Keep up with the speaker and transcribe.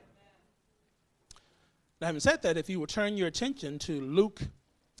Now, having said that, if you will turn your attention to Luke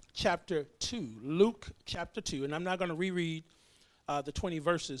chapter 2. Luke chapter 2. And I'm not going to reread the 20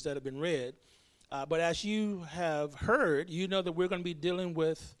 verses that have been read. But as you have heard, you know that we're going to be dealing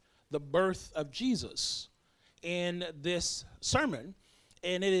with the birth of Jesus in this sermon.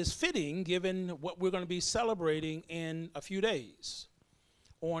 And it is fitting given what we're going to be celebrating in a few days,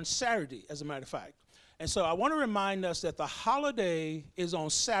 on Saturday, as a matter of fact. And so I want to remind us that the holiday is on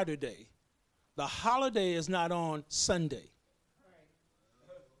Saturday. The holiday is not on Sunday.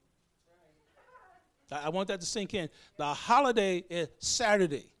 I want that to sink in. The holiday is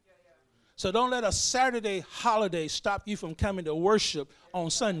Saturday. So don't let a Saturday holiday stop you from coming to worship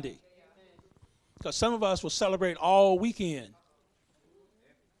on Sunday. Because some of us will celebrate all weekend.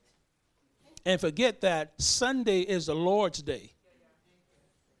 And forget that Sunday is the Lord's day.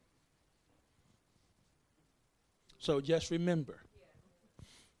 So just remember,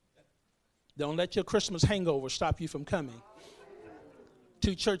 don't let your Christmas hangover stop you from coming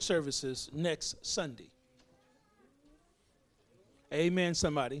to church services next Sunday. Amen,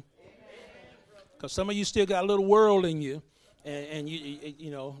 somebody. Because some of you still got a little world in you, and you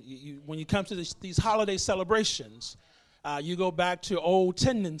know, when you come to these holiday celebrations, you go back to old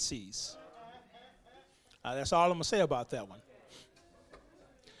tendencies. That's all I'm going to say about that one.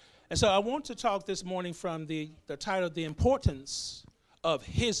 And so I want to talk this morning from the title, The Importance of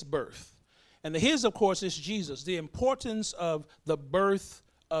His Birth. And the his, of course, is Jesus. The importance of the birth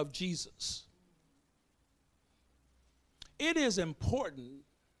of Jesus. It is important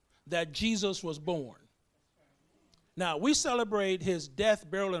that Jesus was born. Now, we celebrate his death,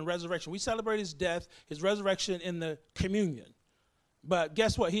 burial, and resurrection. We celebrate his death, his resurrection in the communion. But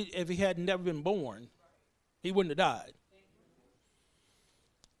guess what? If he had never been born, he wouldn't have died.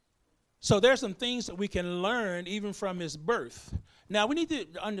 So there's some things that we can learn even from his birth. Now, we need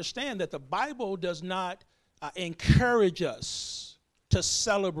to understand that the Bible does not encourage us to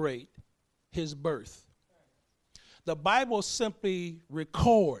celebrate his birth. The Bible simply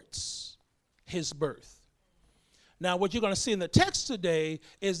records his birth. Now, what you're going to see in the text today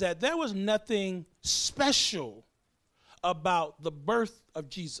is that there was nothing special about the birth of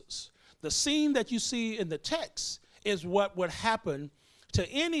Jesus. The scene that you see in the text is what would happen to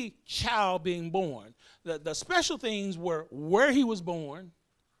any child being born. The special things were where he was born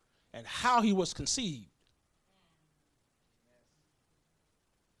and how he was conceived.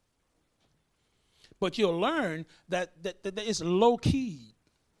 But you'll learn that it's low-key.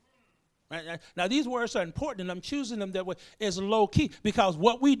 Right? Now, these words are important, and I'm choosing them that way. It's low-key because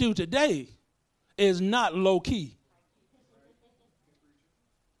what we do today is not low-key.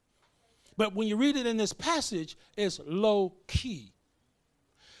 But when you read it in this passage, it's low-key.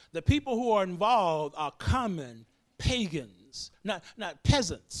 The people who are involved are common pagans, not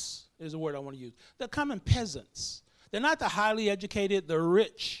peasants is the word I want to use. They're common peasants. They're not the highly educated, the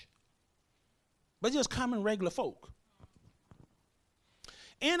rich, but just common regular folk.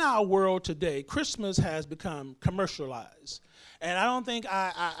 In our world today, Christmas has become commercialized. And I don't think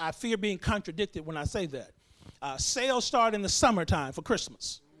I fear being contradicted when I say that. Sales start in the summertime for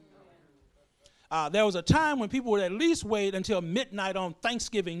Christmas. There was a time when people would at least wait until midnight on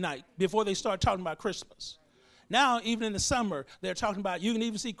Thanksgiving night before they start talking about Christmas. Now, even in the summer, they're talking about, you can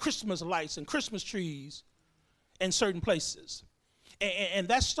even see Christmas lights and Christmas trees in certain places. And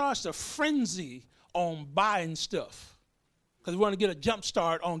that starts a frenzy on buying stuff because we want to get a jump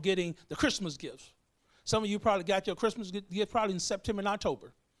start on getting the Christmas gifts. Some of you probably got your Christmas gift probably in September and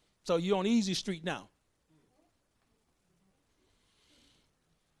October. So you're on Easy Street now.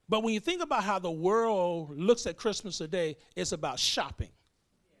 But when you think about how the world looks at Christmas today, it's about shopping.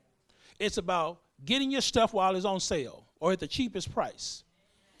 It's about getting your stuff while it's on sale or at the cheapest price.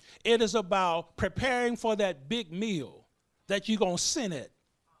 It is about preparing for that big meal that you're going to sin at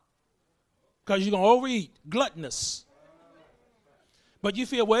because you're going to overeat, gluttonous. But you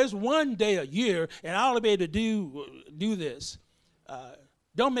feel, well, it's one day a year, and I ought to be able to do this.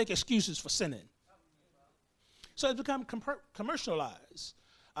 Don't make excuses for sinning. So it's become commercialized.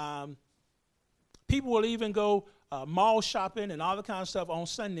 People will even go mall shopping and all the kind of stuff on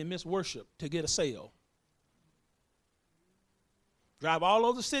Sunday and miss worship to get a sale. Drive all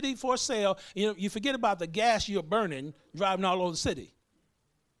over the city for a sale. You forget about the gas you're burning driving all over the city.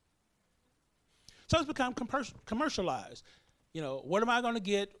 So it's become commercialized. What am I going to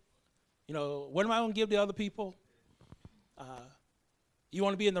get? What am I going to give to other people? You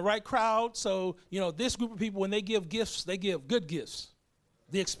want to be in the right crowd. So, this group of people, when they give gifts, they give good gifts.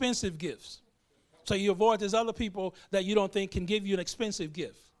 The expensive gifts. So you avoid those other people that you don't think can give you an expensive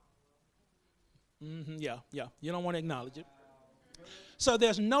gift. Yeah. You don't want to acknowledge it. So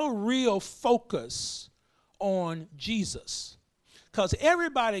there's no real focus on Jesus. Because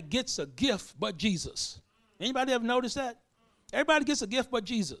everybody gets a gift but Jesus. Anybody ever notice that? Everybody gets a gift but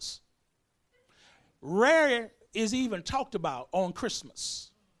Jesus. Rare is even talked about on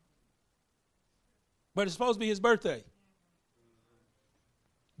Christmas. But it's supposed to be his birthday.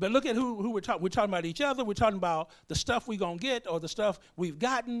 But look at who we're talking. We're talking about each other. We're talking about the stuff we're going to get or the stuff we've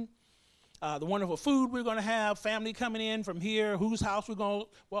gotten, the wonderful food we're going to have, family coming in from here, whose house we're going to.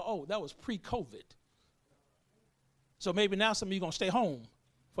 Well, oh, that was pre-COVID. So maybe now some of you are going to stay home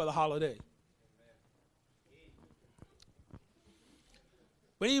for the holiday.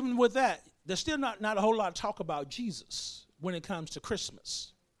 But even with that, there's still not a whole lot of talk about Jesus when it comes to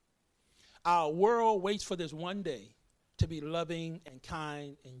Christmas. Our world waits for this one day to be loving and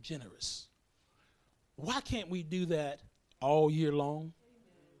kind and generous. Why can't we do that all year long?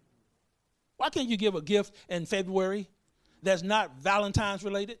 Why can't you give a gift in February that's not Valentine's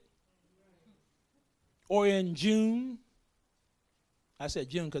related? Or in June? I said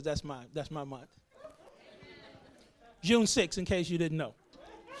June because that's my month. June 6th, in case you didn't know.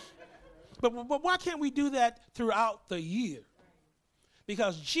 But why can't we do that throughout the year?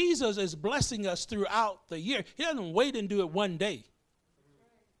 Because Jesus is blessing us throughout the year. He doesn't wait and do it one day.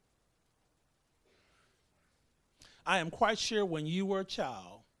 I am quite sure when you were a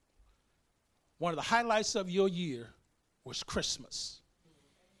child, one of the highlights of your year was Christmas.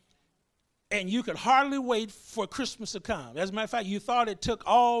 And you could hardly wait for Christmas to come. As a matter of fact, you thought it took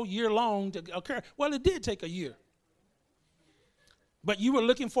all year long to occur. Well, it did take a year. But you were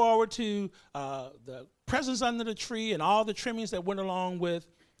looking forward to the presents under the tree and all the trimmings that went along with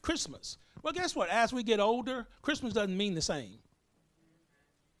Christmas. Well, guess what? As we get older, Christmas doesn't mean the same.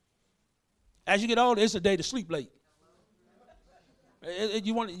 As you get older, it's a day to sleep late.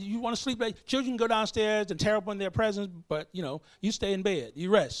 You want to sleep late? Children go downstairs and tear open their presents, but, you stay in bed. You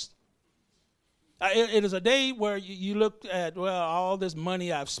rest. It is a day where you look at, well, all this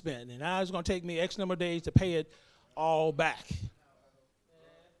money I've spent, and now it's going to take me X number of days to pay it all back.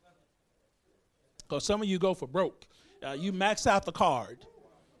 Because some of you go for broke. You max out the card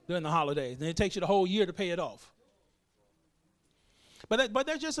during the holidays, and it takes you the whole year to pay it off. But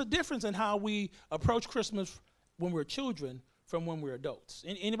there's just a difference in how we approach Christmas when we're children from when we're adults.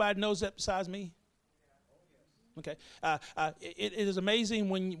 Anybody knows that besides me? Okay. It is amazing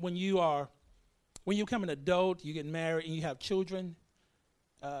when you become an adult, you get married, and you have children.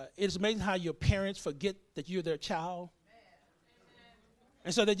 It's amazing how your parents forget that you're their child.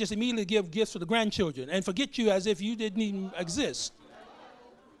 And so they just immediately give gifts to the grandchildren and forget you as if you didn't even exist.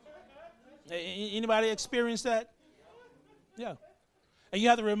 Anybody experience that? Yeah. And you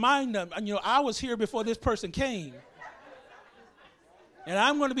have to remind them, I was here before this person came. And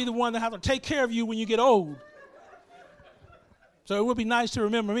I'm going to be the one that have to take care of you when you get old. So it would be nice to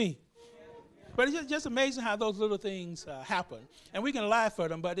remember me. But it's just amazing how those little things happen. And we can laugh at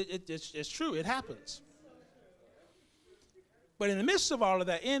them, but it's true. It happens. But in the midst of all of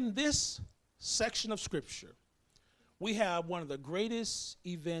that, in this section of Scripture, we have one of the greatest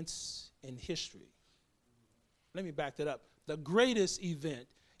events in history. Let me back that up. The greatest event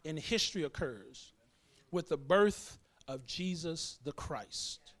in history occurs with the birth of Jesus the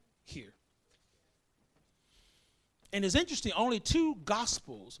Christ here. And it's interesting, only two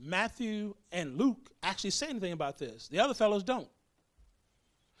Gospels, Matthew and Luke, actually say anything about this. The other fellows don't.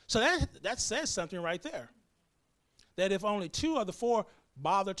 So that says something right there. That if only two of the four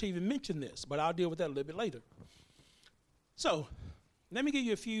bother to even mention this, but I'll deal with that a little bit later. So let me give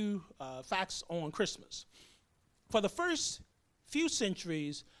you a few facts on Christmas. For the first few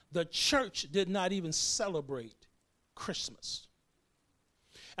centuries, the church did not even celebrate Christmas.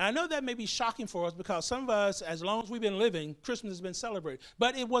 And I know that may be shocking for us because some of us, as long as we've been living, Christmas has been celebrated.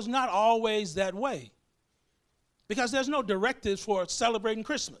 But it was not always that way because there's no directives for celebrating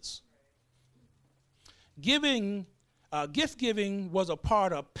Christmas. Gift giving was a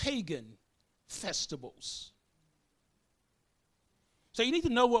part of pagan festivals. So you need to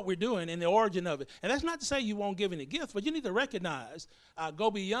know what we're doing and the origin of it. And that's not to say you won't give any gifts, but you need to recognize,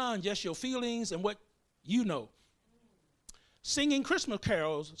 go beyond just your feelings and what you know. Singing Christmas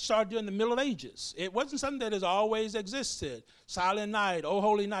carols started during the Middle Ages. It wasn't something that has always existed. Silent Night, Oh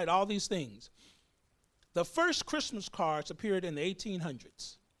Holy Night, all these things. The first Christmas cards appeared in the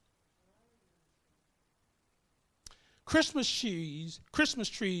 1800s. Christmas trees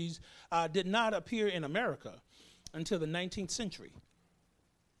did not appear in America until the 19th century.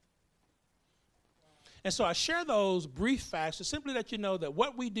 And so I share those brief facts to simply let you know that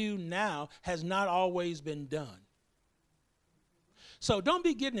what we do now has not always been done. So don't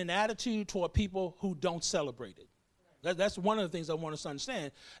be getting an attitude toward people who don't celebrate it. That's one of the things I want us to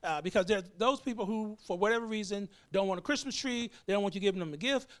understand, because there are those people who, for whatever reason, don't want a Christmas tree. They don't want you giving them a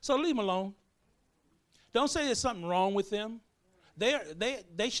gift, so leave them alone. Don't say there's something wrong with them.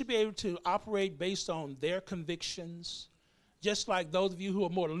 They should be able to operate based on their convictions, just like those of you who are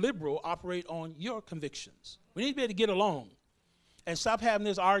more liberal operate on your convictions. We need to be able to get along and stop having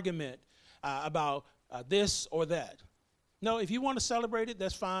this argument about this or that. No, if you want to celebrate it,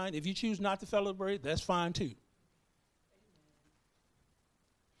 that's fine. If you choose not to celebrate it, that's fine too.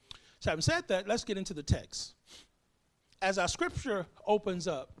 So having said that, let's get into the text. As our scripture opens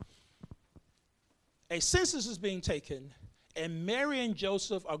up, a census is being taken, and Mary and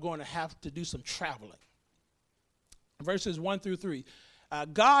Joseph are going to have to do some traveling. Verses 1 through 3.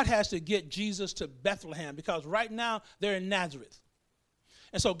 God has to get Jesus to Bethlehem because right now they're in Nazareth.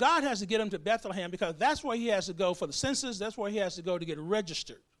 And so God has to get him to Bethlehem because that's where he has to go for the census. That's where he has to go to get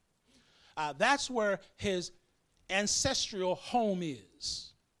registered. That's where his ancestral home is.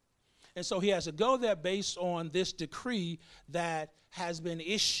 And so he has to go there based on this decree that has been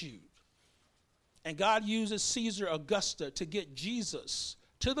issued. And God uses Caesar Augusta to get Jesus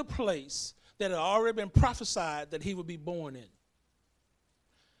to the place that had already been prophesied that he would be born in.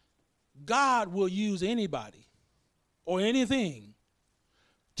 God will use anybody or anything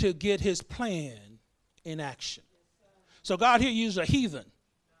to get his plan in action. So God here used a heathen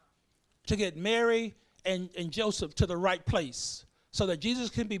to get Mary and Joseph to the right place so that Jesus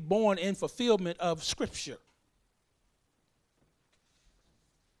can be born in fulfillment of Scripture.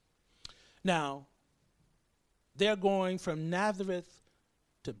 Now, they're going from Nazareth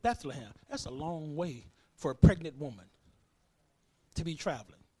to Bethlehem. That's a long way for a pregnant woman to be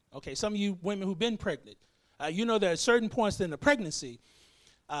traveling. Okay, some of you women who've been pregnant, you know there are certain points in the pregnancy,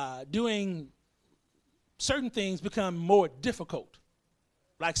 doing certain things become more difficult,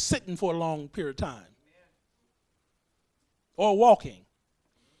 like sitting for a long period of time or walking.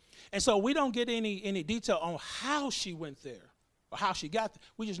 And so we don't get any detail on how she went there or how she got there.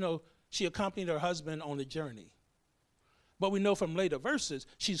 We just know she accompanied her husband on the journey. But we know from later verses,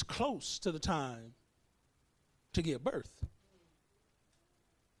 she's close to the time to give birth.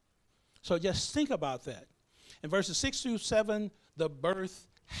 So just think about that. In verses 6 through 7, the birth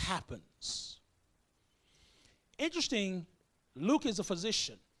happens. Interesting, Luke is a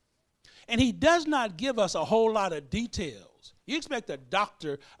physician, and he does not give us a whole lot of details. You expect a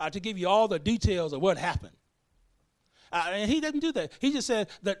doctor to give you all the details of what happened. And he doesn't do that. He just said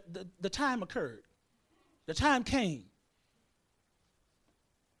that the time occurred. The time came.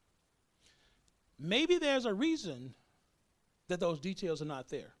 Maybe there's a reason that those details are not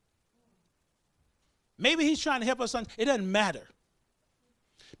there. Maybe he's trying to help us. It doesn't matter.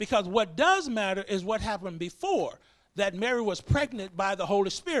 Because what does matter is what happened before, that Mary was pregnant by the Holy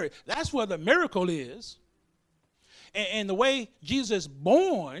Spirit. That's where the miracle is. And the way Jesus is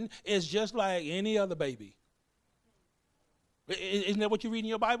born is just like any other baby. Isn't that what you read in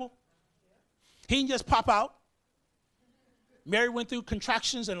your Bible? He didn't just pop out. Mary went through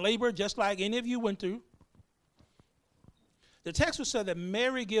contractions and labor just like any of you went through. The text will say that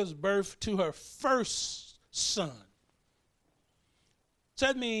Mary gives birth to her first son. So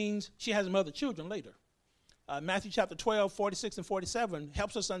that means she has some other children later. Matthew chapter 12, 46 and 47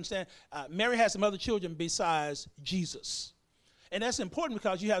 helps us understand Mary has some other children besides Jesus. And that's important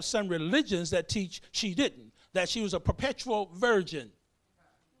because you have some religions that teach she didn't, that she was a perpetual virgin.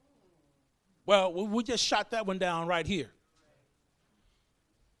 Well, we just shot that one down right here.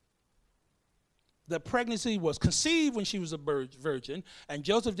 The pregnancy was conceived when she was a virgin, and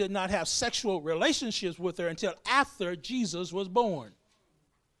Joseph did not have sexual relationships with her until after Jesus was born.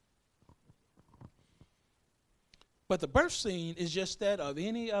 But the birth scene is just that of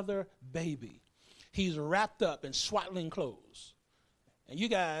any other baby. He's wrapped up in swaddling clothes. And you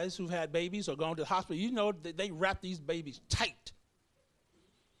guys who've had babies or gone to the hospital, you know that they wrap these babies tight.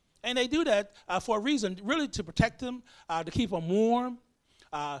 And they do that for a reason, really to protect them, to keep them warm,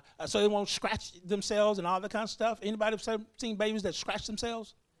 so they won't scratch themselves and all that kind of stuff. Anybody have seen babies that scratch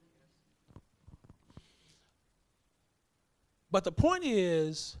themselves? But the point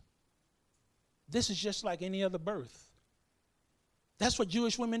is, this is just like any other birth. That's what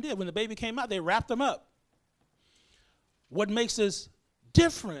Jewish women did. When the baby came out, they wrapped them up. What makes this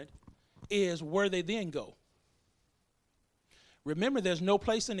different is where they then go. Remember, there's no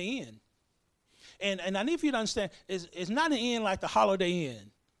place in the inn. And I need for you to understand, it's not an inn like the Holiday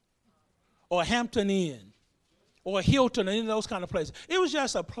Inn or a Hampton Inn or a Hilton or any of those kind of places. It was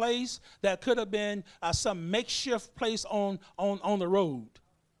just a place that could have been some makeshift place on the road.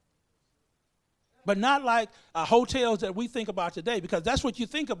 But not like hotels that we think about today, because that's what you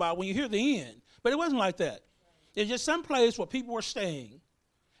think about when you hear the inn. But it wasn't like that. It's just some place where people were staying.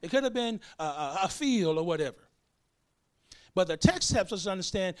 It could have been a field or whatever. But the text helps us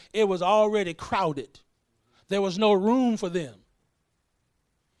understand it was already crowded. There was no room for them.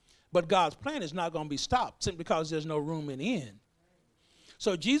 But God's plan is not going to be stopped simply because there's no room in the inn.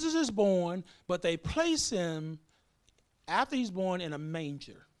 So Jesus is born, but they place him, after he's born, in a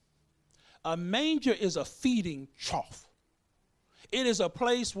manger. A manger is a feeding trough. It is a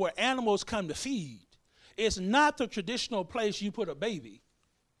place where animals come to feed. It's not the traditional place you put a baby.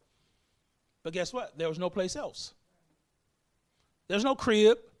 But guess what? There was no place else. There's no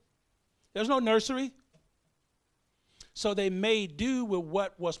crib. There's no nursery. So they made do with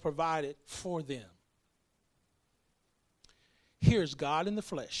what was provided for them. Here's God in the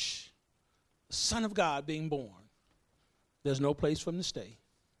flesh, the Son of God being born. There's no place for him to stay.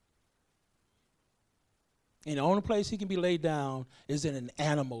 And the only place he can be laid down is in an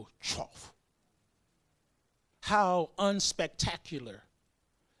animal trough. How unspectacular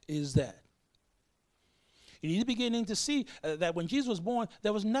is that? You need to be beginning to see that when Jesus was born,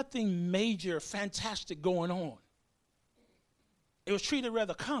 there was nothing major, fantastic going on. It was treated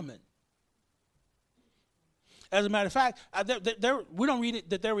rather common. As a matter of fact, we don't read it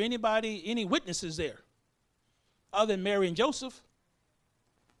that there were any witnesses there other than Mary and Joseph.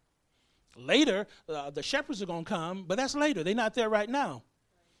 Later, the shepherds are going to come, but that's later. They're not there right now.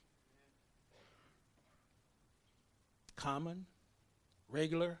 Common,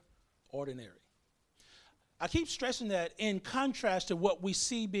 regular, ordinary. I keep stressing that in contrast to what we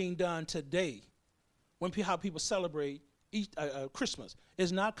see being done today, how people celebrate Christmas.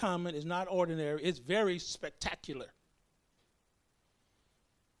 It's not common, it's not ordinary, it's very spectacular.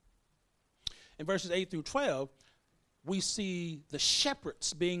 In verses 8 through 12, we see the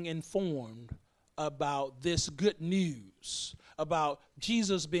shepherds being informed about this good news, about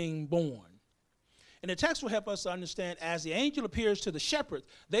Jesus being born. And the text will help us to understand as the angel appears to the shepherds,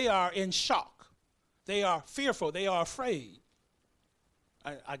 they are in shock. They are fearful. They are afraid.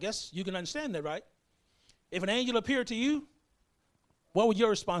 I guess you can understand that, right? If an angel appeared to you, what would your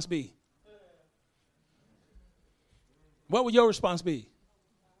response be? What would your response be?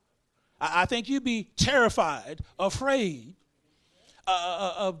 I think you'd be terrified, afraid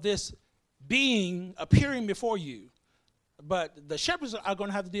of this being appearing before you. But the shepherds are going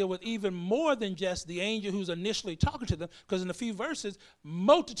to have to deal with even more than just the angel who's initially talking to them, because in a few verses,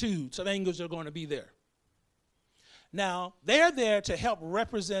 multitudes of angels are going to be there. Now, they're there to help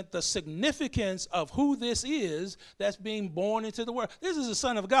represent the significance of who this is that's being born into the world. This is the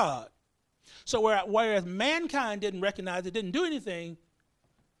Son of God. So whereas mankind didn't recognize it, didn't do anything,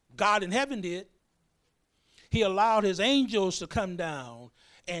 God in heaven did. He allowed his angels to come down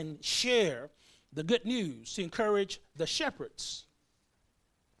and share the good news to encourage the shepherds.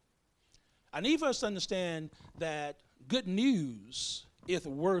 I need for us to understand that good news is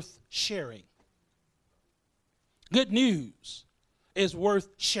worth sharing. Good news is worth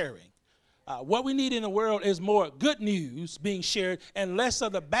sharing. What we need in the world is more good news being shared and less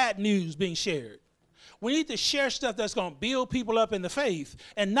of the bad news being shared. We need to share stuff that's going to build people up in the faith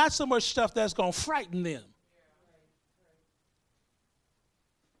and not so much stuff that's going to frighten them.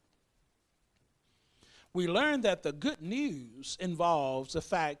 We learned that the good news involves the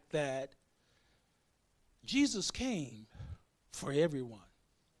fact that Jesus came for everyone.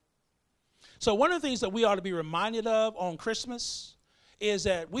 So one of the things that we ought to be reminded of on Christmas is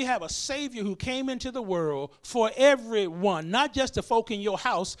that we have a Savior who came into the world for everyone, not just the folk in your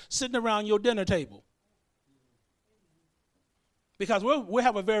house sitting around your dinner table. Because we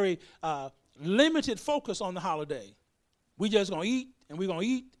have a very limited focus on the holiday. We just going to eat, and we're going to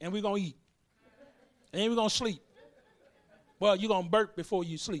eat, and we're going to eat. And then we're going to sleep. Well, you're going to burp before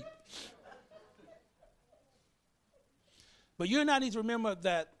you sleep. But you and I need to remember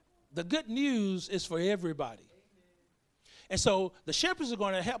that the good news is for everybody. And so the shepherds are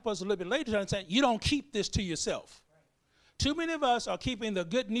going to help us a little bit later to understand you don't keep this to yourself. Too many of us are keeping the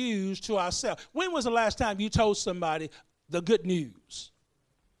good news to ourselves. When was the last time you told somebody the good news?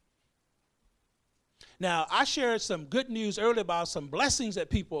 Now, I shared some good news earlier about some blessings that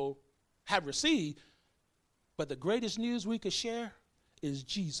people have received, but the greatest news we could share is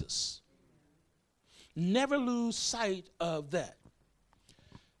Jesus. Never lose sight of that.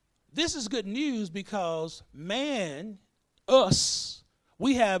 This is good news because man, us,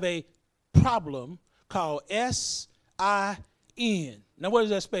 we have a problem called S-I-N. Now, what does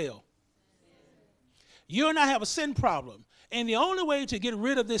that spell? You and I have a sin problem. And the only way to get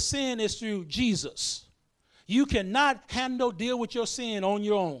rid of this sin is through Jesus. You cannot deal with your sin on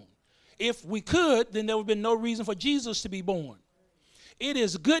your own. If we could, then there would have been no reason for Jesus to be born. It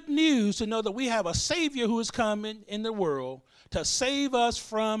is good news to know that we have a Savior who is coming in the world to save us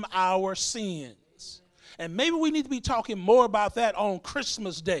from our sins. And maybe we need to be talking more about that on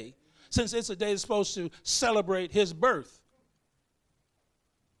Christmas Day, since it's a day that's supposed to celebrate his birth.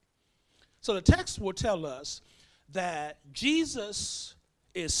 So the text will tell us that Jesus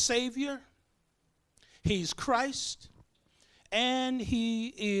is Savior, he's Christ, and he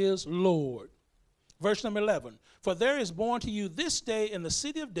is Lord. Verse number 11, for there is born to you this day in the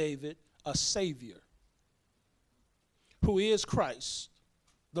city of David a Savior, who is Christ,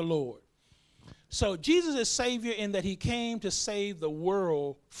 the Lord. So Jesus is Savior in that he came to save the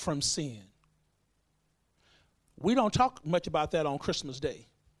world from sin. We don't talk much about that on Christmas Day.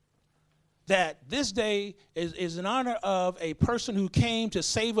 That this day is in honor of a person who came to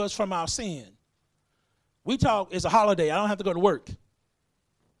save us from our sin. We talk, it's a holiday. I don't have to go to work.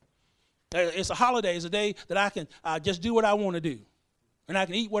 It's a holiday. It's a day that I can just do what I want to do. And I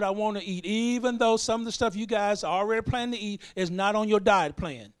can eat what I want to eat, even though some of the stuff you guys are already planning to eat is not on your diet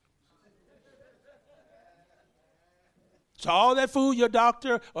plan. So all that food your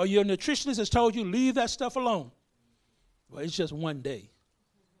doctor or your nutritionist has told you, leave that stuff alone. Well, it's just one day.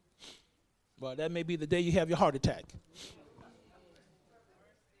 Well, that may be the day you have your heart attack.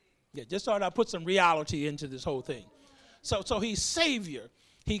 Yeah, just thought I'd put some reality into this whole thing. So he's Savior.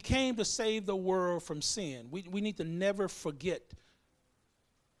 He came to save the world from sin. We need to never forget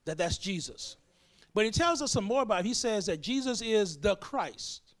that that's Jesus. But he tells us some more about it. He says that Jesus is the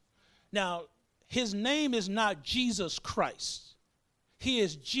Christ. Now, his name is not Jesus Christ. He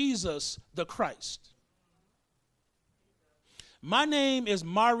is Jesus the Christ. My name is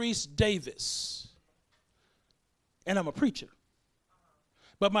Maurice Davis, and I'm a preacher.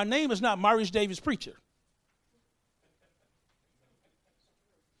 But my name is not Maurice Davis Preacher.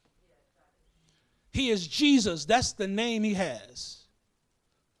 He is Jesus. That's the name he has.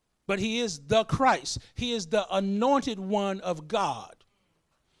 But he is the Christ. He is the anointed one of God.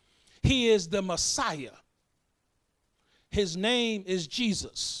 He is the Messiah. His name is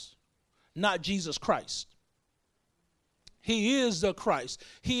Jesus, not Jesus Christ. He is the Christ.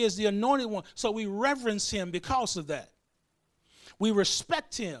 He is the anointed one. So we reverence him because of that. We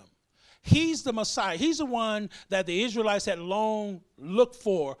respect him. He's the Messiah. He's the one that the Israelites had long looked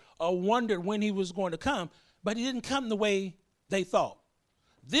for or wondered when he was going to come, but he didn't come the way they thought.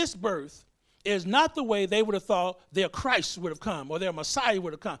 This birth is not the way they would have thought their Christ would have come or their Messiah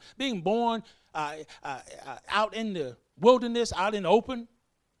would have come. Being born out in the wilderness, out in the open,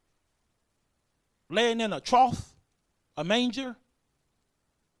 laying in a trough, a manger.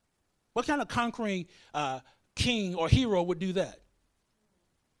 What kind of conquering king or hero would do that?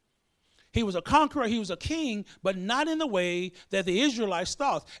 He was a conqueror, he was a king, but not in the way that the Israelites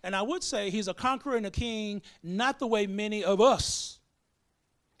thought. And I would say he's a conqueror and a king, not the way many of us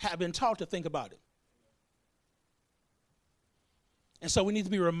have been taught to think about it. And so we need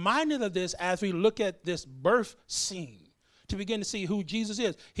to be reminded of this as we look at this birth scene to begin to see who Jesus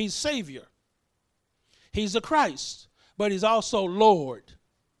is. He's Savior. He's the Christ, but he's also Lord.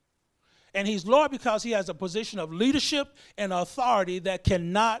 And he's Lord because he has a position of leadership and authority that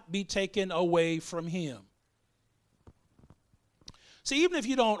cannot be taken away from him. See, even if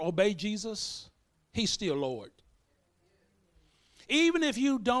you don't obey Jesus, he's still Lord. Even if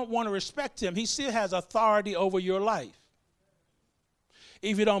you don't want to respect him, he still has authority over your life.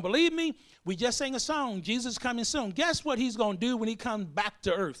 If you don't believe me, we just sang a song, Jesus is coming soon. Guess what he's going to do when he comes back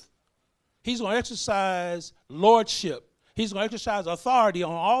to earth? He's going to exercise lordship. He's going to exercise authority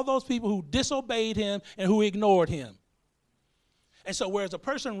on all those people who disobeyed him and who ignored him. And so whereas a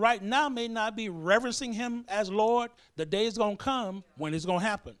person right now may not be reverencing him as Lord, the day is going to come when it's going to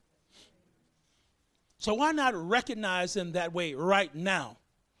happen. So why not recognize him that way right now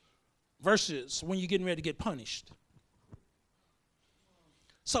versus when you're getting ready to get punished?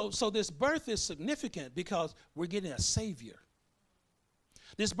 So this birth is significant because we're getting a Savior.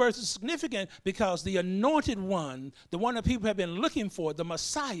 This birth is significant because the anointed one, the one that people have been looking for, the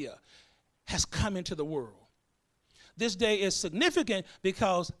Messiah, has come into the world. This day is significant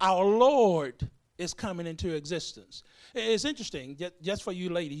because our Lord is coming into existence. It's interesting, just for you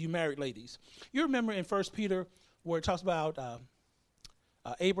ladies, you married ladies. You remember in 1 Peter where it talks about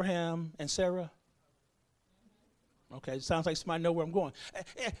Abraham and Sarah? Okay, it sounds like somebody know where I'm going.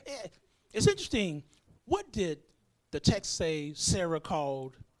 It's interesting. What did the text say Sarah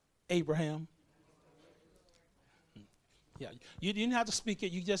called Abraham? Yeah, you didn't have to speak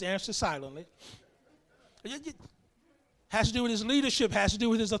it. You just answered silently. It has to do with his leadership, has to do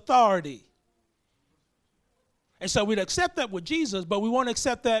with his authority. And so we'd accept that with Jesus, but we won't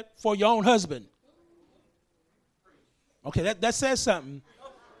accept that for your own husband. Okay, that says something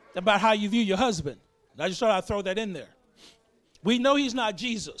about how you view your husband. I just thought I'd throw that in there. We know he's not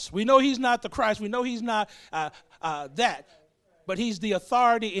Jesus. We know he's not the Christ. We know he's not that. But he's the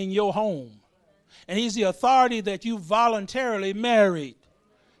authority in your home. And he's the authority that you voluntarily married.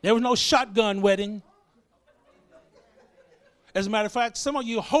 There was no shotgun wedding. As a matter of fact, some of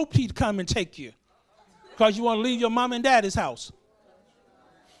you hoped he'd come and take you because you want to leave your mom and daddy's house.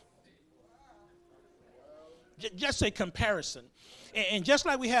 Just a comparison. And just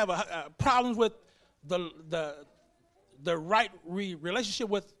like we have problems with the right relationship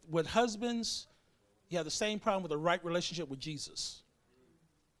with husbands, you have the same problem with the right relationship with Jesus.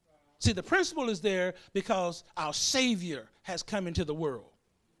 See, the principle is there because our Savior has come into the world.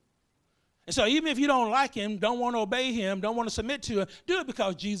 And so even if you don't like him, don't want to obey him, don't want to submit to him, do it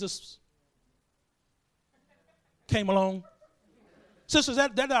because Jesus came along. Sisters,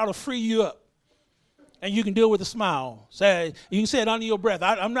 that ought to free you up. And you can do it with a smile. You can say it under your breath.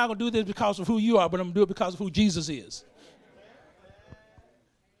 I'm not going to do this because of who you are, but I'm going to do it because of who Jesus is.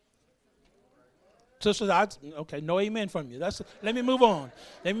 Sisters, okay, no amen from you. Let me move on.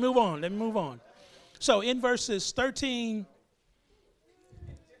 Let me move on. So in verses 13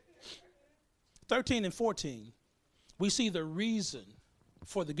 and 14, we see the reason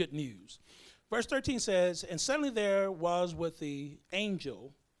for the good news. Verse 13 says, "And suddenly there was with the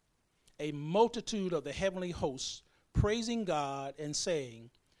angel a multitude of the heavenly hosts praising God and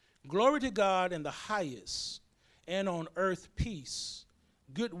saying, 'Glory to God in the highest, and on earth peace,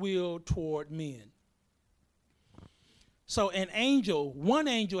 goodwill toward men.'" So one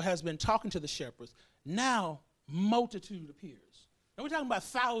angel has been talking to the shepherds. Now multitude appears. Now we're talking about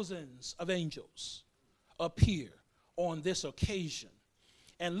thousands of angels appear on this occasion.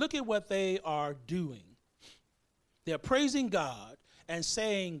 And look at what they are doing. They're praising God and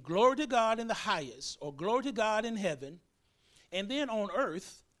saying, "Glory to God in the highest," or "Glory to God in heaven." And then on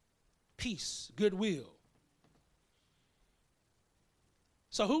earth, peace, goodwill.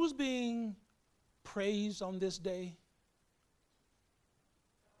 So who's being praised on this day?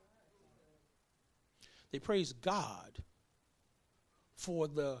 They praise God for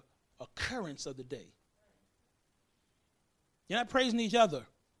the occurrence of the day. You're not praising each other.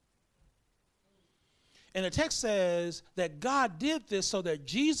 And the text says that God did this so that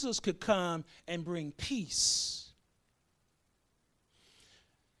Jesus could come and bring peace.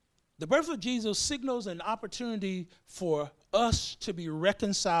 The birth of Jesus signals an opportunity for us to be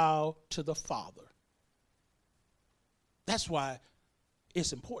reconciled to the Father. That's why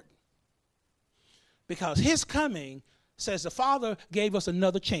it's important. Because his coming says the Father gave us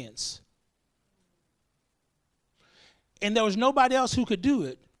another chance. And there was nobody else who could do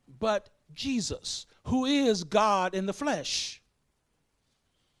it but Jesus, who is God in the flesh.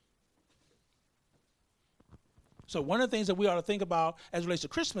 So one of the things that we ought to think about as it relates to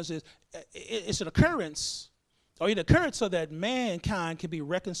Christmas is it's an occurrence, or it occurred so that mankind can be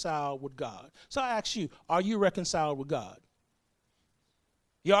reconciled with God. So I ask you, are you reconciled with God?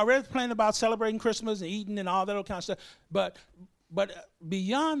 You already planning about celebrating Christmas and eating and all that kind of stuff. But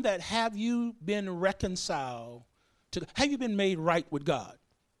beyond that, have you been reconciled have you been made right with God?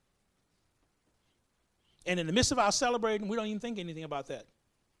 And in the midst of our celebrating, we don't even think anything about that.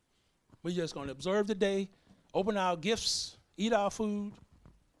 We're just going to observe the day, open our gifts, eat our food,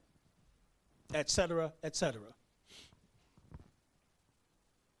 etc., etc.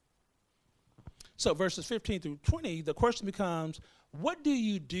 So verses 15 through 20, the question becomes, what do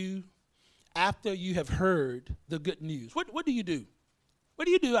you do after you have heard the good news? What do you do? What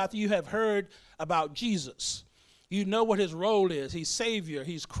do you do after you have heard about Jesus? You know what his role is. He's Savior,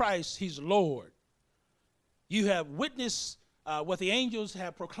 he's Christ, he's Lord. You have witnessed what the angels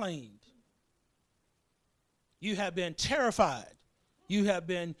have proclaimed. You have been terrified. You have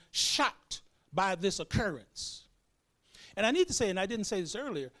been shocked by this occurrence. And I need to say, and I didn't say this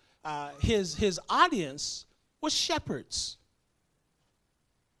earlier, his audience was shepherds.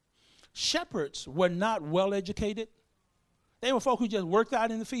 Shepherds were not well educated. They were folk who just worked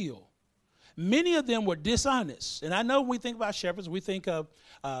out in the field. Many of them were dishonest. And I know when we think about shepherds, we think of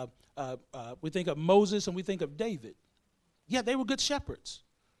Moses and we think of David. Yeah, they were good shepherds.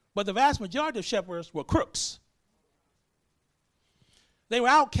 But the vast majority of shepherds were crooks. They were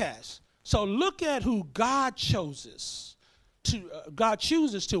outcasts. So look at who God chooses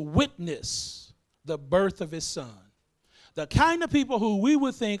to witness the birth of his son. The kind of people who we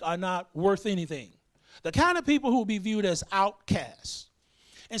would think are not worth anything. The kind of people who will be viewed as outcasts.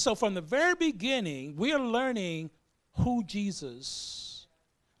 And so from the very beginning, we are learning who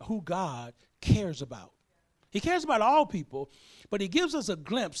God cares about. He cares about all people, but he gives us a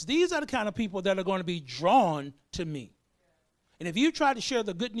glimpse. These are the kind of people that are going to be drawn to me. And if you try to share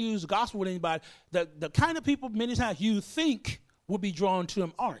the good news, the gospel with anybody, the kind of people many times you think will be drawn to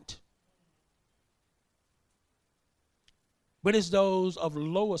them aren't. But it's those of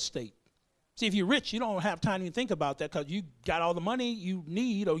low estate. See, if you're rich, you don't have time to even think about that because you got all the money you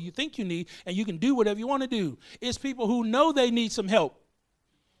need or you think you need, and you can do whatever you want to do. It's people who know they need some help,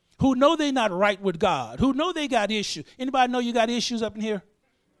 who know they're not right with God, who know they got issues. Anybody know you got issues up in here?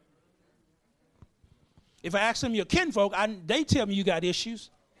 If I ask them your kinfolk, they tell me you got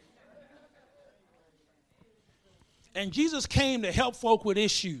issues. And Jesus came to help folk with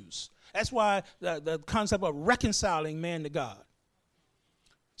issues. That's why the concept of reconciling man to God.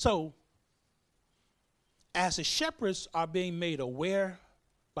 So, as the shepherds are being made aware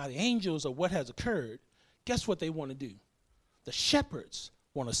by the angels of what has occurred, guess what they want to do? The shepherds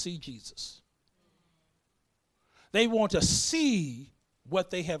want to see Jesus. They want to see what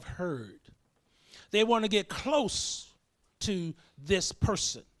they have heard. They want to get close to this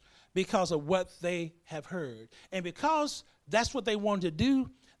person because of what they have heard. And because that's what they wanted to do,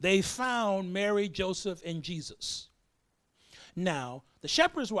 they found Mary, Joseph, and Jesus. Now, the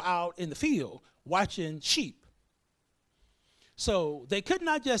shepherds were out in the field watching sheep. So they could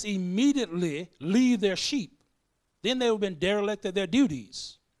not just immediately leave their sheep. Then they would have been derelict of their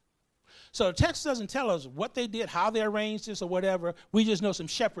duties. So the text doesn't tell us what they did, how they arranged this or whatever. We just know some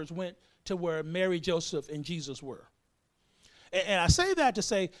shepherds went to where Mary, Joseph, and Jesus were. And I say that to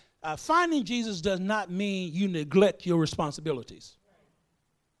say finding Jesus does not mean you neglect your responsibilities.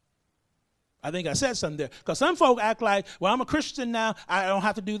 I think I said something there. Because some folk act like, well, I'm a Christian now, I don't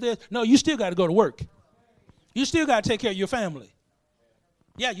have to do this. No, you still got to go to work. You still got to take care of your family.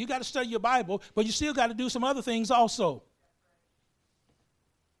 Yeah, you got to study your Bible, but you still got to do some other things also.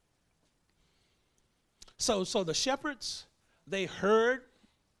 So the shepherds, they heard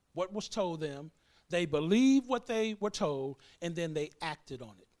what was told them, they believed what they were told, and then they acted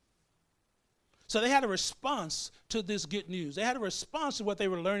on it. So they had a response to this good news. They had a response to what they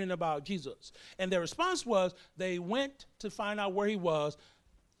were learning about Jesus. And their response was they went to find out where he was.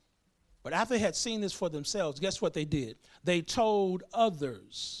 But after they had seen this for themselves, guess what they did? They told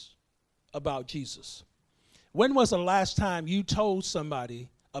others about Jesus. When was the last time you told somebody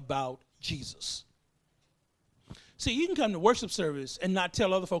about Jesus? See, you can come to worship service and not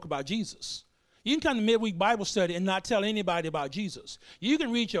tell other folk about Jesus. You can come to midweek Bible study and not tell anybody about Jesus. You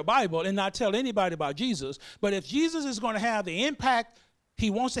can read your Bible and not tell anybody about Jesus. But if Jesus is going to have the impact he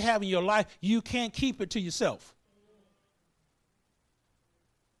wants to have in your life, you can't keep it to yourself.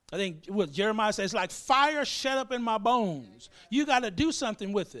 I think what Jeremiah says, it's like fire shut up in my bones. You got to do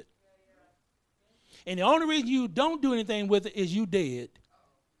something with it. And the only reason you don't do anything with it is you dead.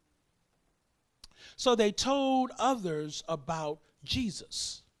 So they told others about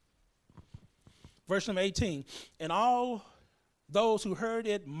Jesus. Verse number 18, and all those who heard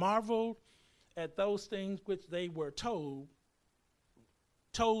it marveled at those things which they were told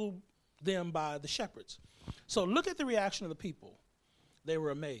them by the shepherds. So look at the reaction of the people. They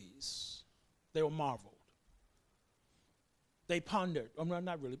were amazed. They were marveled. They pondered.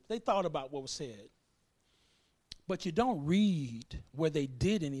 Not really. They thought about what was said. But you don't read where they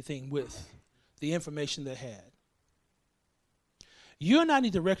did anything with the information they had. You and I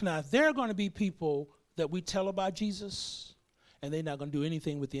need to recognize there are going to be people that we tell about Jesus, and they're not going to do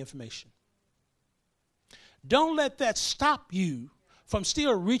anything with the information. Don't let that stop you from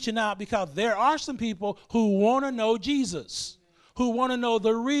still reaching out, because there are some people who want to know Jesus, who want to know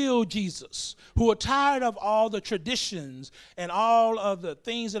the real Jesus, who are tired of all the traditions and all of the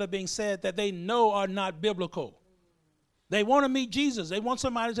things that are being said that they know are not biblical. They want to meet Jesus. They want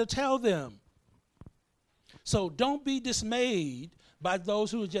somebody to tell them. So don't be dismayed by those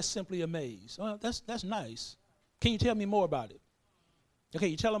who are just simply amazed. Well, that's nice. Can you tell me more about it? Okay,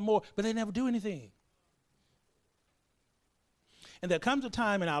 you tell them more, but they never do anything. And there comes a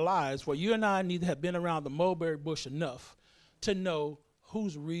time in our lives where you and I need to have been around the mulberry bush enough to know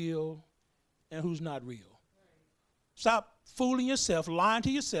who's real and who's not real. Stop fooling yourself, lying to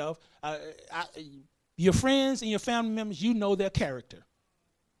yourself. Your friends and your family members, you know their character.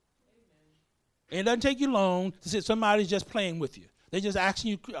 And it doesn't take you long to say somebody's just playing with you. They're just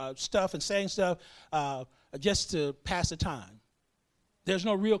asking you stuff and saying stuff just to pass the time. There's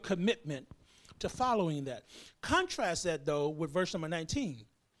no real commitment to following that. Contrast that, though, with verse number 19.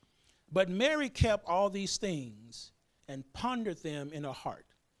 But Mary kept all these things and pondered them in her heart.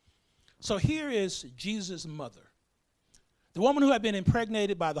 So here is Jesus' mother, the woman who had been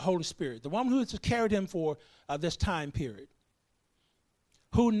impregnated by the Holy Spirit, the woman who has carried him for this time period,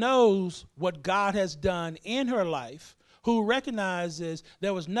 who knows what God has done in her life, who recognizes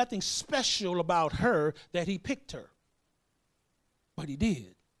there was nothing special about her that he picked her. but he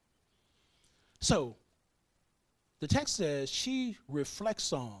did. So the text says she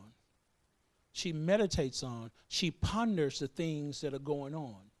reflects on, she meditates on, she ponders the things that are going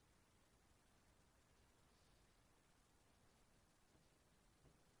on.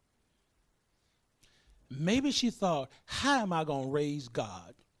 Maybe she thought, how am I going to raise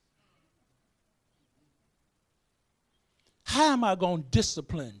God? How am I going to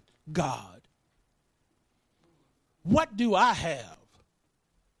discipline God? What do I have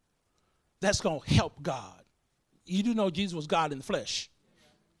that's going to help God? You do know Jesus was God in the flesh.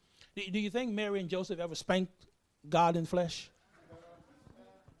 Do you think Mary and Joseph ever spanked God in the flesh?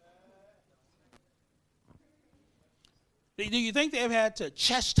 Do you think they ever had to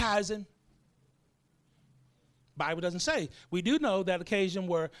chastise him? Bible doesn't say. We do know that occasion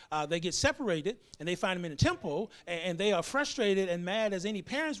where they get separated and they find him in the temple and they are frustrated and mad as any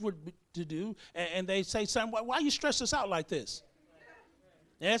parents would to do, and they say, son, why you stress us out like this?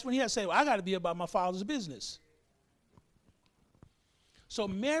 And that's when he has to say, well, I got to be about my Father's business. So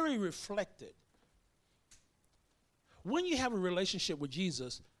Mary reflected. When you have a relationship with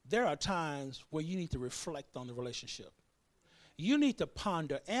Jesus, there are times where you need to reflect on the relationship. You need to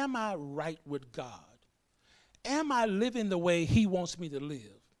ponder, am I right with God? Am I living the way he wants me to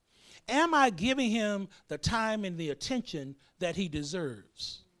live? Am I giving him the time and the attention that he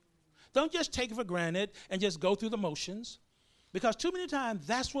deserves? Don't just take it for granted and just go through the motions, because too many times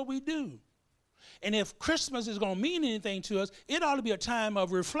that's what we do. And if Christmas is going to mean anything to us, it ought to be a time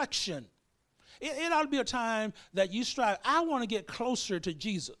of reflection. It ought to be a time that you strive. I want to get closer to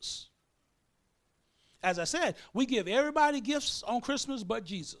Jesus. As I said, we give everybody gifts on Christmas but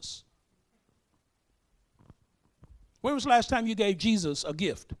Jesus. When was the last time you gave Jesus a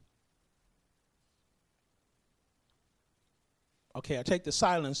gift? Okay, I take the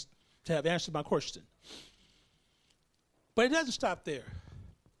silence to have answered my question. But it doesn't stop there.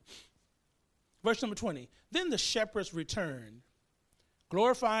 Verse number 20. Then the shepherds returned,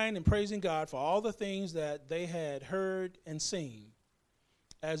 glorifying and praising God for all the things that they had heard and seen,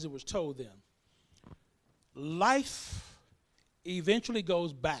 as it was told them. Life eventually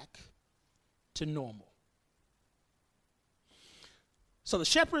goes back to normal. So the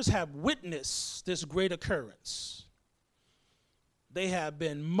shepherds have witnessed this great occurrence. They have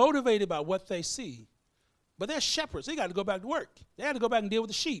been motivated by what they see. But they're shepherds. They got to go back to work. They had to go back and deal with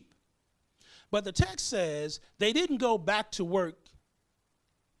the sheep. But the text says they didn't go back to work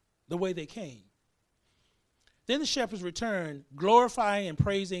the way they came. Then the shepherds returned, glorifying and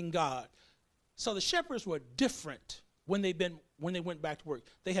praising God. So the shepherds were different when they went back to work.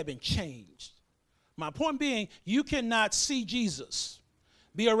 They had been changed. My point being, you cannot see Jesus,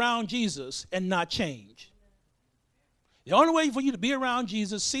 be around Jesus, and not change. The only way for you to be around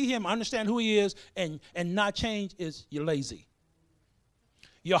Jesus, see him, understand who he is, and not change is you're lazy.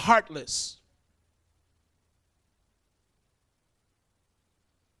 You're heartless.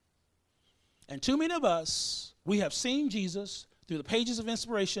 And too many of us, we have seen Jesus through the pages of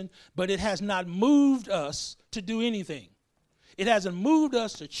inspiration, but it has not moved us to do anything. It hasn't moved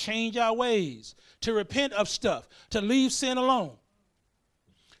us to change our ways, to repent of stuff, to leave sin alone,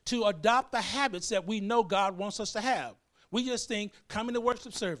 to adopt the habits that we know God wants us to have. We just think coming to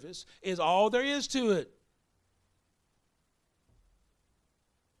worship service is all there is to it.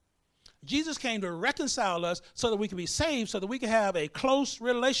 Jesus came to reconcile us so that we can be saved, so that we can have a close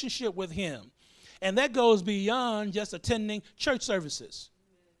relationship with him. And that goes beyond just attending church services.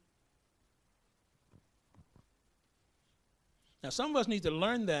 Now, some of us need to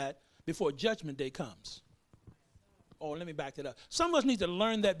learn that before Judgment Day comes. Oh, let me back that up. Some of us need to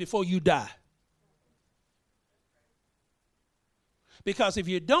learn that before you die. Because if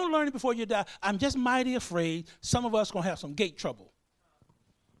you don't learn it before you die, I'm just mighty afraid some of us are going to have some gate trouble.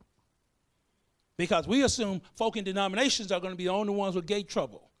 Because we assume folk in denominations are going to be the only ones with gate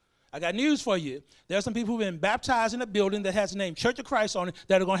trouble. I got news for you. There are some people who've been baptized in a building that has the name Church of Christ on it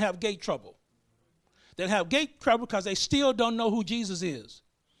that are going to have gate trouble. They'll have gate trouble because they still don't know who Jesus is.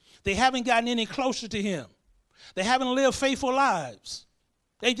 They haven't gotten any closer to him. They haven't lived faithful lives.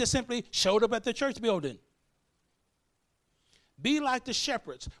 They just simply showed up at the church building. Be like the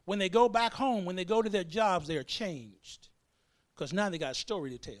shepherds. When they go back home, when they go to their jobs, they are changed. Because now they got a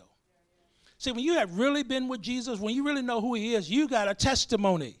story to tell. See, when you have really been with Jesus, when you really know who he is, you got a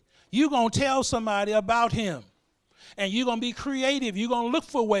testimony. You're going to tell somebody about him. And you're going to be creative. You're going to look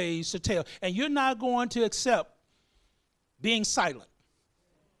for ways to tell. And you're not going to accept being silent.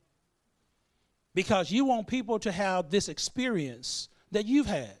 Because you want people to have this experience that you've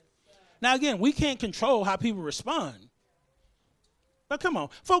had. Now, again, we can't control how people respond. But come on,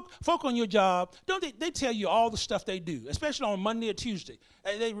 folk on your job, don't they tell you all the stuff they do, especially on Monday or Tuesday.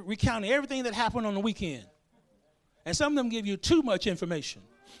 They recount everything that happened on the weekend. And some of them give you too much information.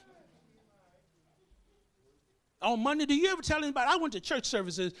 On Monday, do you ever tell anybody, I went to church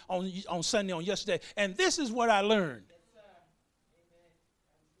services on Sunday, on yesterday, and this is what I learned.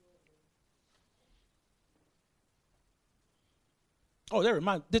 Oh, that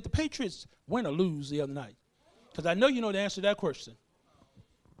reminds me, did the Patriots win or lose the other night? Because I know you know the answer to that question.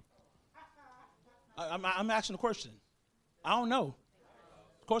 I'm asking a question. I don't know.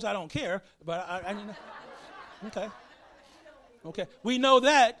 Of course, I don't care, but I know. Okay. Okay. We know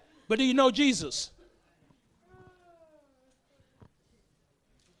that, but do you know Jesus?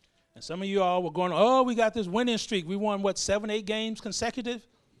 And some of you all were going, oh, we got this winning streak. We won, 7, 8 games consecutive?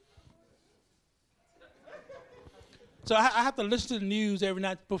 So I have to listen to the news every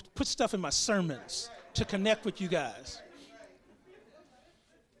night, put stuff in my sermons to connect with you guys.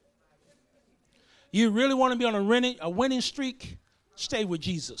 You really want to be on a winning streak? Stay with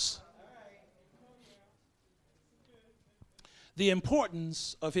Jesus. The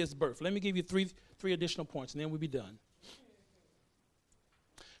importance of his birth. Let me give you three additional points, and then we'll be done.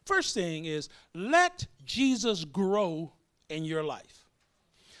 First thing is, let Jesus grow in your life.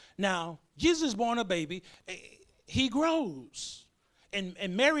 Now, Jesus is born a baby. He grows. And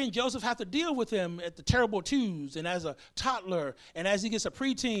Mary and Joseph have to deal with him at the terrible twos and as a toddler and as he gets a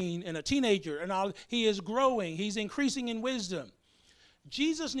preteen and a teenager and all. He is growing. He's increasing in wisdom.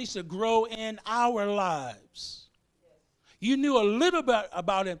 Jesus needs to grow in our lives. You knew a little bit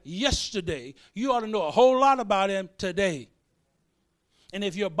about him yesterday. You ought to know a whole lot about him today. And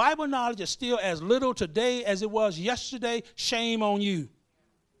if your Bible knowledge is still as little today as it was yesterday, shame on you.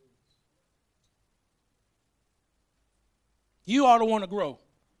 You ought to want to grow.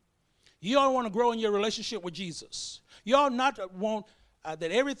 You ought to want to grow in your relationship with Jesus. You ought not to want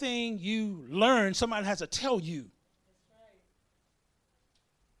that everything you learn, somebody has to tell you.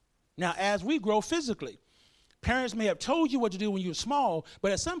 Now, as we grow physically, parents may have told you what to do when you were small,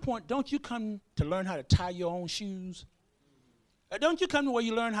 but at some point, don't you come to learn how to tie your own shoes? Don't you come to where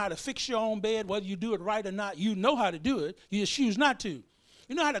you learn how to fix your own bed, whether you do it right or not? You know how to do it. You just choose not to.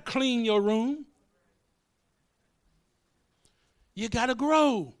 You know how to clean your room. You got to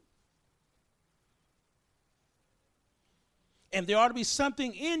grow. And there ought to be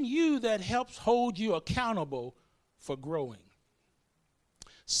something in you that helps hold you accountable for growing.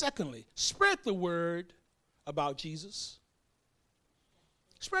 Secondly, spread the word about Jesus.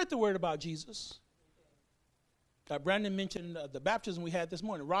 Spread the word about Jesus. Brandon mentioned the baptism we had this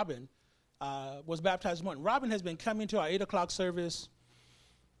morning. Robin was baptized this morning. Robin has been coming to our 8 o'clock service,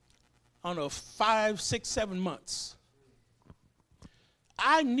 I don't know, 5, 6, 7 months.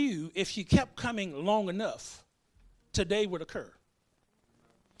 I knew if she kept coming long enough, today would occur.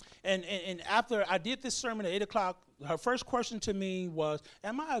 And after I did this sermon at 8 o'clock, her first question to me was,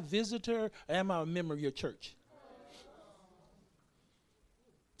 am I a visitor or am I a member of your church?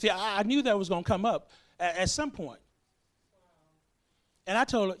 See, I knew that was going to come up at some point. And I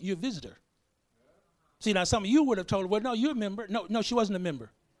told her, you're a visitor. See, now some of you would have told her, well, no, you're a member. No, she wasn't a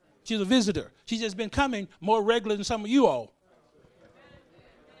member. She's a visitor. She's just been coming more regular than some of you all.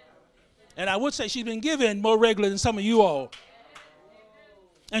 And I would say she's been giving more regular than some of you all.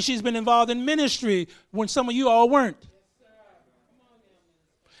 And she's been involved in ministry when some of you all weren't.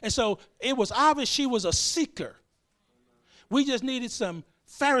 And so it was obvious she was a seeker. We just needed some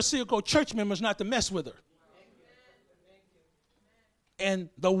Pharisaical church members not to mess with her. And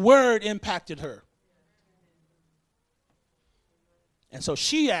the word impacted her. And so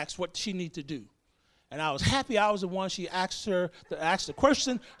she asked what she needed to do. And I was happy I was the one she asked her to ask the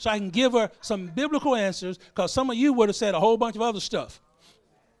question so I can give her some biblical answers, because some of you would have said a whole bunch of other stuff.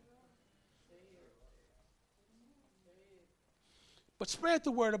 But spread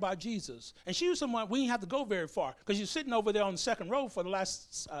the word about Jesus. And she was someone we didn't have to go very far, because you're sitting over there on the second row for the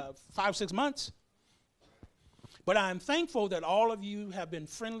last 5, 6 months. But I'm thankful that all of you have been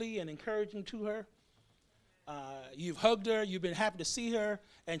friendly and encouraging to her. You've hugged her. You've been happy to see her.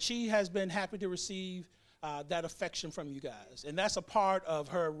 And she has been happy to receive that affection from you guys. And that's a part of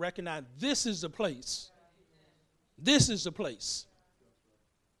her recognizing this is the place. This is the place.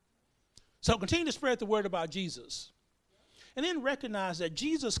 So continue to spread the word about Jesus. And then recognize that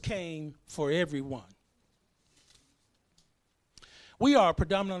Jesus came for everyone. We are a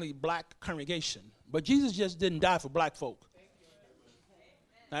predominantly black congregation, but Jesus just didn't die for black folk.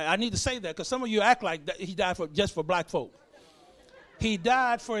 I need to say that because some of you act like he died just for black folk. He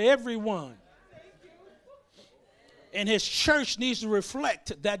died for everyone. And his church needs to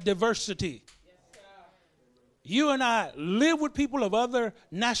reflect that diversity. You and I live with people of other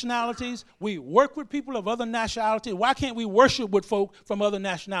nationalities. We work with people of other nationalities. Why can't we worship with folk from other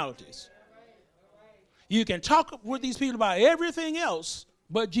nationalities? You can talk with these people about everything else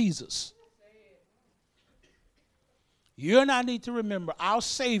but Jesus. You and I need to remember our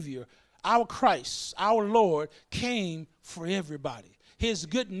Savior, our Christ, our Lord came for everybody. His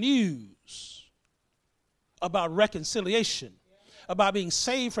good news about reconciliation, about being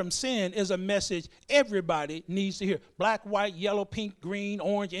saved from sin, is a message everybody needs to hear. Black, white, yellow, pink, green,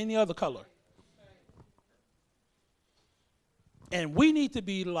 orange, any other color. And we need to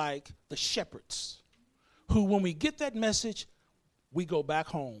be like the shepherds who, when we get that message, we go back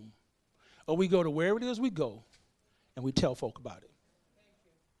home, or we go to wherever it is we go, and we tell folk about it.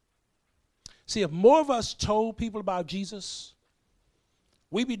 See, if more of us told people about Jesus,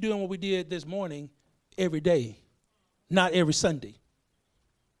 we'd be doing what we did this morning every day, not every Sunday.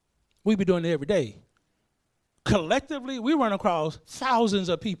 We'd be doing it every day. Collectively, we run across thousands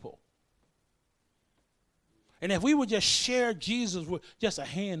of people. And if we would just share Jesus with just a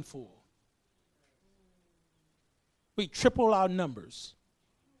handful, we triple our numbers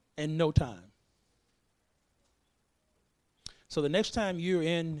in no time. So the next time you're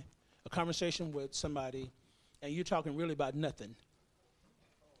in a conversation with somebody and you're talking really about nothing,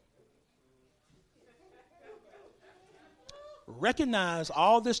 recognize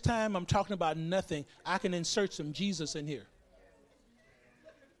all this time I'm talking about nothing, I can insert some Jesus in here.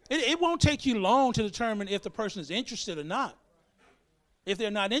 It won't take you long to determine if the person is interested or not. If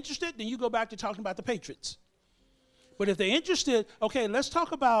they're not interested, then you go back to talking about the Patriots. But if they're interested, okay, let's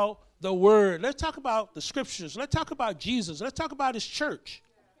talk about the Word. Let's talk about the Scriptures. Let's talk about Jesus. Let's talk about His church.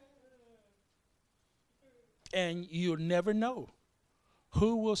 And you'll never know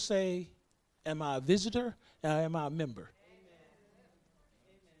who will say, am I a visitor or am I a member?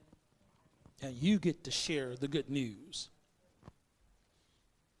 And you get to share the good news.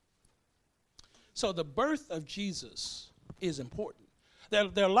 So the birth of Jesus is important. There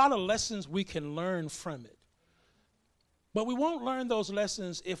are a lot of lessons we can learn from it. But we won't learn those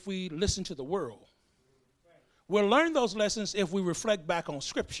lessons if we listen to the world. We'll learn those lessons if we reflect back on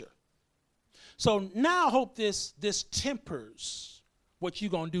Scripture. So now I hope this tempers what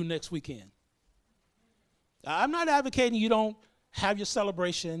you're going to do next weekend. I'm not advocating you don't have your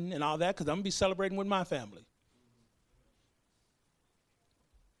celebration and all that, because I'm going to be celebrating with my family.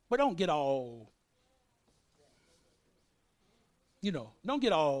 But don't get all, don't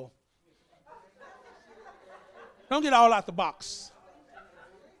get all out the box.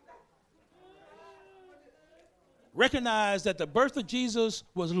 Recognize that the birth of Jesus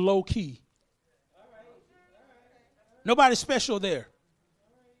was low key. Nobody special there.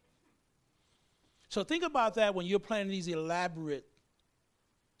 So think about that when you're planning these elaborate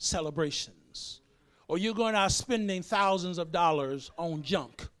celebrations, or you're going out spending thousands of dollars on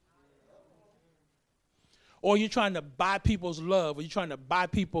junk, or you're trying to buy people's love, or you're trying to buy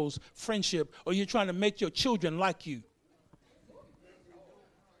people's friendship, or you're trying to make your children like you.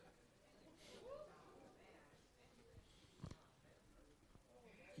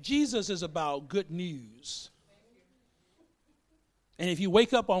 Jesus is about good news. And if you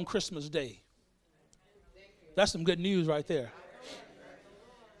wake up on Christmas Day, that's some good news right there.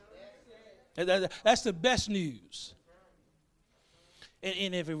 That's the best news.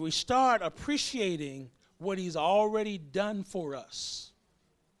 And if we start appreciating what He's already done for us,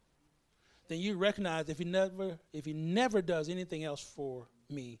 then you recognize if he never does anything else for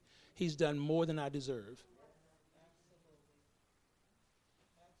me, He's done more than I deserve.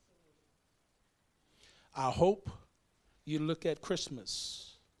 I hope you look at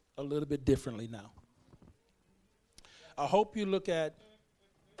Christmas a little bit differently now. I hope you look at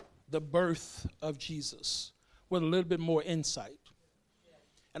the birth of Jesus with a little bit more insight.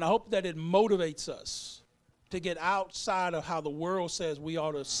 And I hope that it motivates us to get outside of how the world says we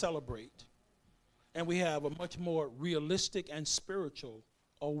ought to celebrate. And we have a much more realistic and spiritual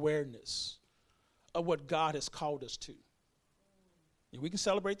awareness of what God has called us to. And we can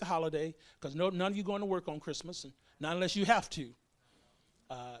celebrate the holiday, because none of you going to work on Christmas, and not unless you have to.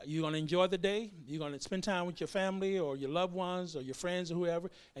 You're going to enjoy the day. You're going to spend time with your family or your loved ones or your friends or whoever,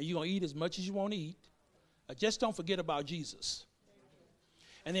 and you're going to eat as much as you want to eat. Just don't forget about Jesus.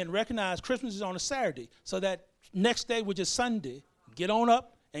 And then recognize Christmas is on a Saturday, so that next day, which is Sunday, get on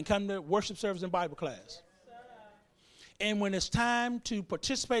up and come to worship service and Bible class. And when it's time to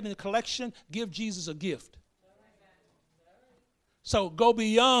participate in the collection, give Jesus a gift. So go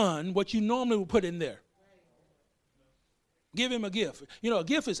beyond what you normally would put in there. Give Him a gift. A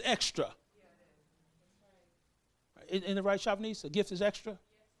gift is extra. In the right, Shavnise? A gift is extra?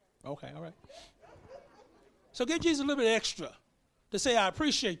 Okay, all right. So give Jesus a little bit extra to say, I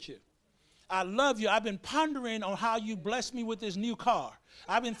appreciate you. I love you. I've been pondering on how you blessed me with this new car.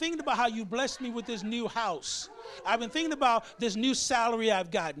 I've been thinking about how you blessed me with this new house. I've been thinking about this new salary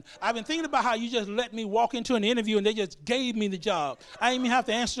I've gotten. I've been thinking about how you just let me walk into an interview and they just gave me the job. I didn't even have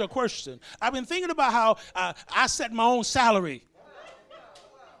to answer a question. I've been thinking about how I set my own salary.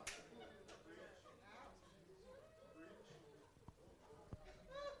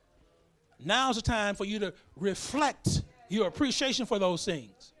 Now's the time for you to reflect your appreciation for those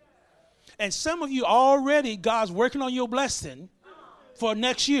things. And some of you already, God's working on your blessing for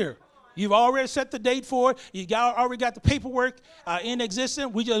next year. You've already set the date for it. You already got the paperwork in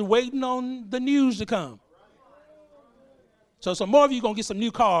existence. We're just waiting on the news to come. So some more of you are going to get some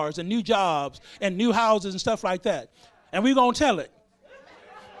new cars and new jobs and new houses and stuff like that. And we're going to tell it.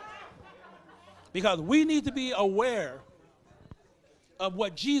 Because we need to be aware of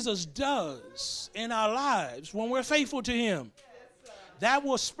what Jesus does in our lives when we're faithful to him. That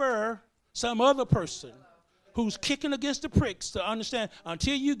will spur some other person who's kicking against the pricks to understand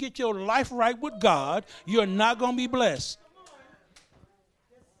until you get your life right with God, you're not going to be blessed.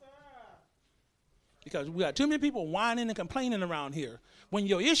 Because we got too many people whining and complaining around here when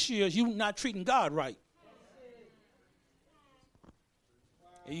your issue is you not treating God right.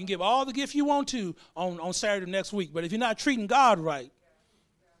 And you can give all the gift you want to on Saturday next week, but if you're not treating God right,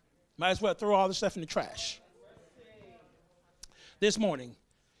 might as well throw all the stuff in the trash. This morning,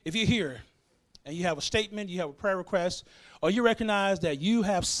 if you're here and you have a statement, you have a prayer request, or you recognize that you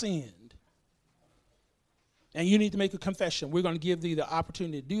have sinned and you need to make a confession, we're going to give thee the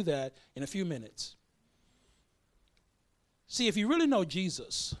opportunity to do that in a few minutes. See, if you really know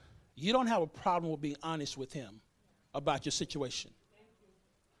Jesus, you don't have a problem with being honest with him about your situation.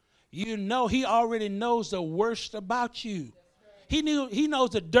 You know he already knows the worst about you. He knows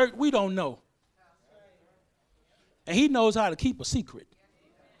the dirt we don't know. And he knows how to keep a secret.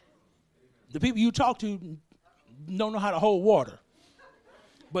 The people you talk to don't know how to hold water.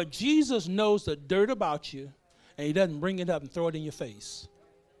 But Jesus knows the dirt about you, and he doesn't bring it up and throw it in your face.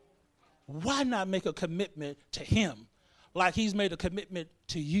 Why not make a commitment to him like he's made a commitment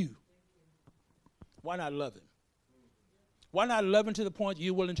to you? Why not love him? Why not love him to the point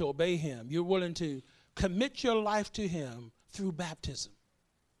you're willing to obey him? You're willing to commit your life to him through baptism.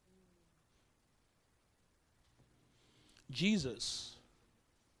 Jesus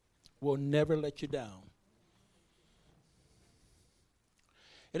will never let you down.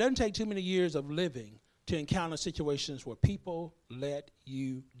 It doesn't take too many years of living to encounter situations where people let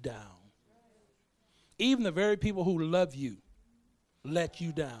you down. Even the very people who love you let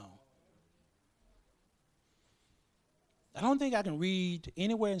you down. I don't think I can read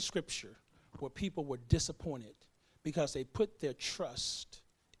anywhere in Scripture where people were disappointed because they put their trust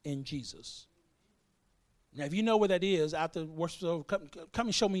in Jesus. Now, if you know where that is, after worship, over, come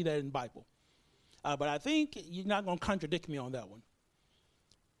and show me that in the Bible. But I think you're not going to contradict me on that one.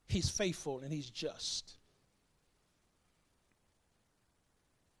 He's faithful and he's just.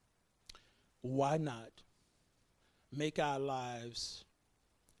 Why not make our lives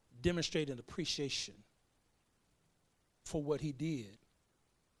demonstrate an appreciation for what he did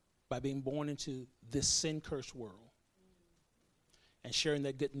by being born into this sin-cursed world and sharing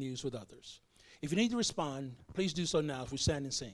that good news with others? If you need to respond, please do so now as we stand and sing.